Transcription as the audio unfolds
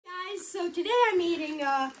So today I'm eating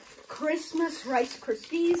Christmas Rice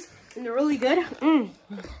Krispies, and they're really good.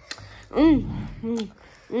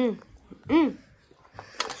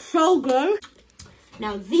 So good.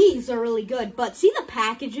 Now these are really good, but see the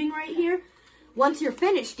packaging right here? Once you're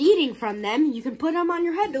finished eating from them, you can put them on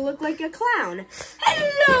your head to look like a clown.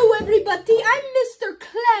 Hello everybody, I'm Mr.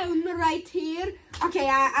 Clown right here. Okay,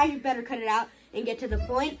 I better cut it out and get to the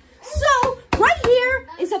point. So, right here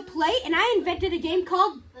is a plate, and I invented a game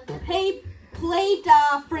called Plate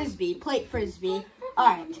Frisbee.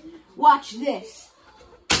 Alright, watch this.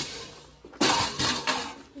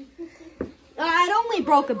 It only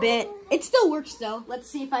broke a bit. It still works though. Let's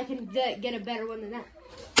see if I can get a better one than that.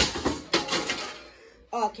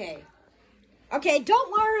 Okay,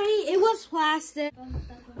 don't worry, it was plastic.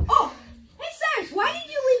 Oh, hey Sarge, why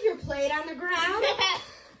did you leave your plate on the ground?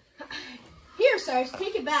 Here, Sarge,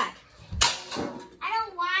 take it back. I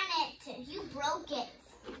don't want it. You broke it.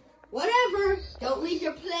 Whatever. Don't leave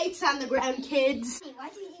your plates on the ground, kids. Why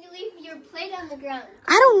didn't you leave your plate on the ground?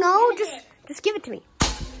 I don't know. Just give it to me.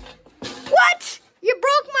 What? You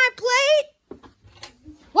broke my plate?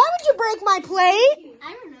 Why would you break my plate?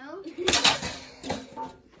 I don't know.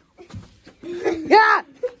 Yeah.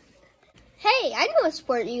 Hey, I know a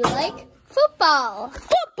sport you like. Football.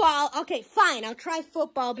 Football? Okay, fine. I'll try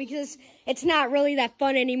football because it's not really that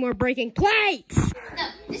fun anymore breaking plates. No,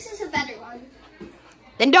 this is a better one.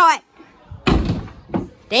 Then do it.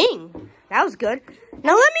 Dang, that was good.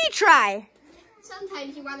 Now let me try.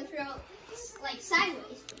 Sometimes you want to throw like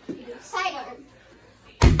sideways. You do sidearm.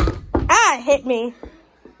 Ah, it hit me.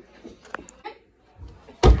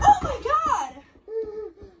 Oh my God!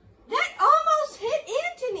 That almost hit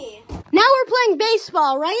Anthony. Now we're playing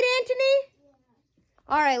baseball, right, Anthony?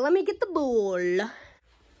 All right, let me get the ball.